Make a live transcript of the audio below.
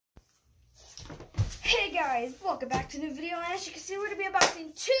Hey guys, welcome back to a new video, and as you can see, we're going to be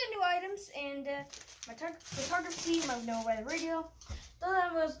unboxing 2 new items, and my photography, you might know by the radio,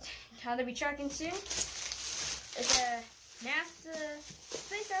 that was how to be tracking soon. It's a NASA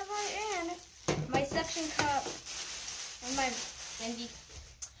space satellite and my suction cup and my handy.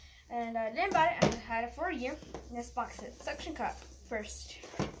 And I didn't buy it, I had it for a year. This box is suction cup first.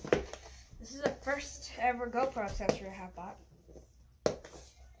 This is the first ever GoPro accessory I have bought.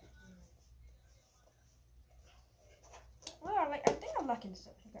 I think I'm liking this.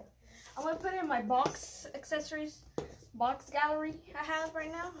 Okay. I'm gonna put it in my box accessories, box gallery I have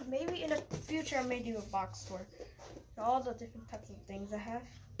right now. Maybe in the future I may do a box store. All the different types of things I have.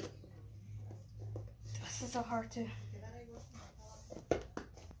 This is so hard to.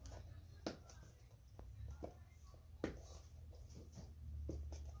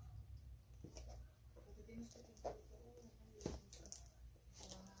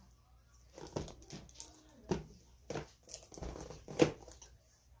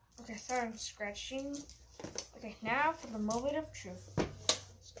 Okay, sorry, I'm scratching. Okay, now for the moment of truth.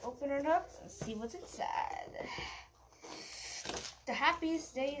 Let's open it up and see what's inside. The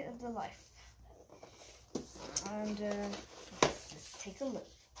happiest day of the life. And let's take a look.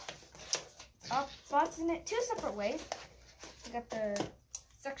 I'll box in it 2 separate ways. I got the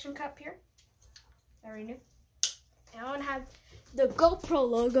suction cup here. I already knew. And I want to have the GoPro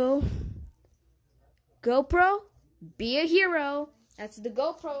logo. GoPro, be a hero. That's the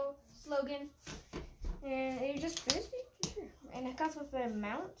GoPro slogan, and it just and it comes with a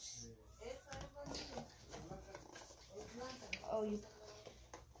mount. Oh,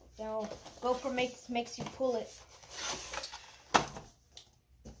 no, GoPro makes you pull it. I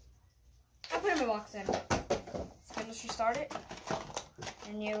put it in my box then. So let's restart it.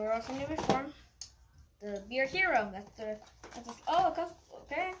 And yeah, we're also new before the Be a Hero. Oh, it comes,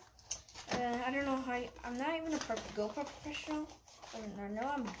 okay. I don't know how. I'm not even a GoPro professional. I know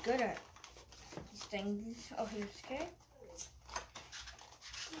I'm good at these things. Oh, here's okay.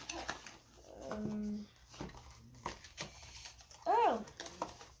 Oh.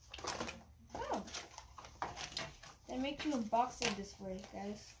 They make you unbox it this way,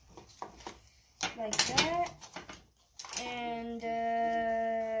 guys. Like that. And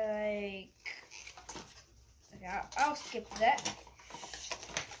okay, I'll skip that.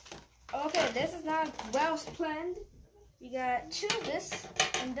 Okay, this is not well planned. You got 2 of this,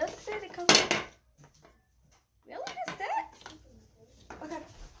 and does it say it comes with? Really? Is that? Okay.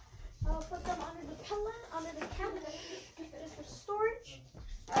 I'll put them under the pillow, under the couch, just for storage.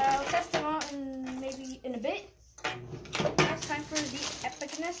 I'll test them out maybe in a bit. Now it's time for the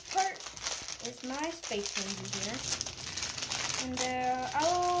epicness part. It's my space ranger here. And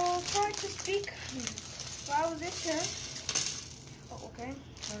I'll try to speak while this here. Oh, okay. I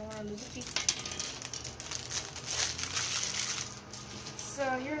don't want to lose a piece. So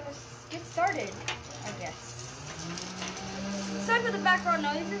let's get started, I guess. Sorry for the background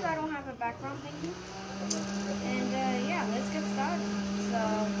noises. I don't have a background, thank you. And yeah, let's get started. So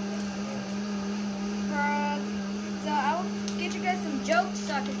I'll get you guys some jokes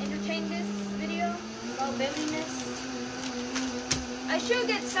so I can entertain this video about buildiness. I should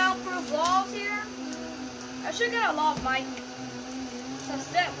get soundproof walls here. I should get a lav mic. So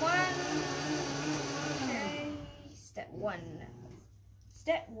step 1. Okay, step 1.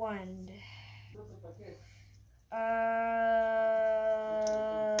 Step 1. How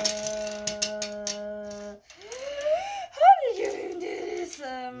did you do this?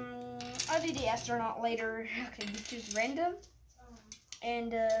 I'll do the astronaut later. Okay, you choose random.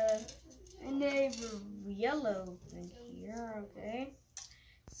 And they were yellow in here, okay.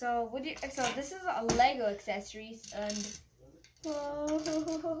 So this is a Lego accessories, and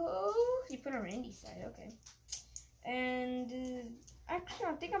you put on Randy's side, okay. And actually,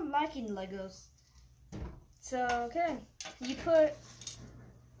 I think I'm liking Legos. So okay, you put.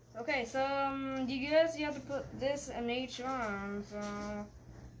 Okay, so you have to put this in each one. So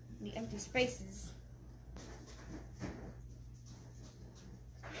the empty spaces.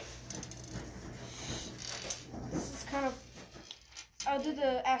 This is kind of. I'll do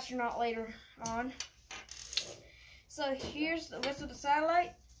the astronaut later on. So here's the rest of the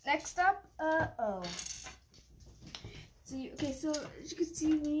satellite. Next up, okay, so as you can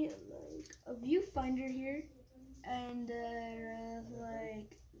see, we need like a viewfinder here, and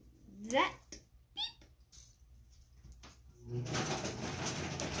like that. Beep.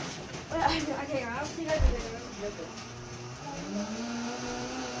 Okay, I don't think I did it.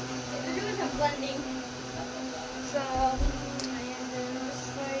 They're doing some blending. So, and just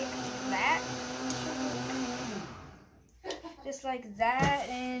like that. Just like that,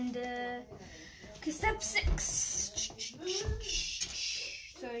 and Okay, step 6.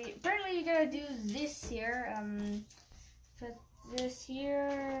 So apparently you gotta do this here. Put this here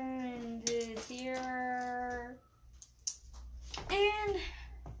and this here. And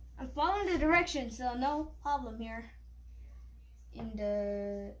I'm following the directions, so no problem here. And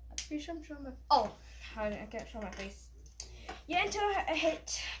I'm pretty sure I'm showing my. Oh, I can't show my face. Yeah, until I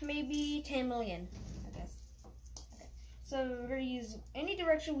hit maybe 10 million, I guess. Okay. So we're gonna use any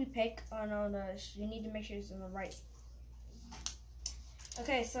direction we pick on the. You need to make sure it's on the right.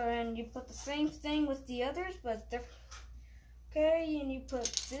 Okay, so then you put the same thing with the others, but it's different. Okay, and you put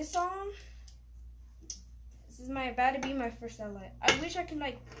this on. This is about to be my first satellite. I wish I could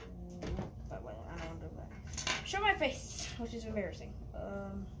like, but well, I don't want to do that. Show my face, which is embarrassing.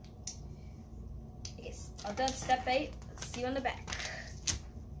 Yes, I've done step 8. Let's see you on the back.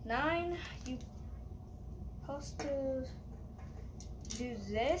 9, you supposed to do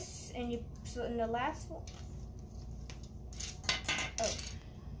this, and you so in the last one. Oh,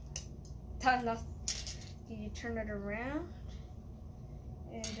 you turn it around,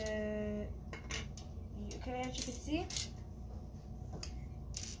 and okay, as you can see.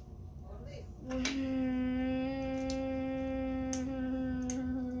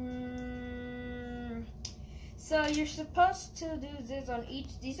 So you're supposed to do this on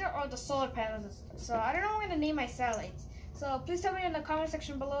each. These are all the solar panels and stuff. So I don't know what I'm gonna name my satellites. So please tell me in the comment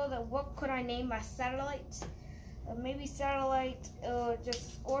section below that what could I name my satellites. Maybe satellite,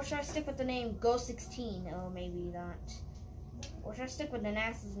 or should I stick with the name Go16? Oh, maybe not. Or should I stick with the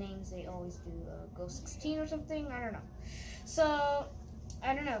NASA's names they always do, Go16 or something? I don't know. So,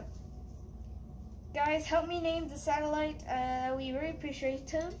 I don't know. Guys, help me name the satellite. We really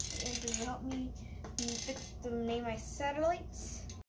appreciate it. And to help me name my satellites.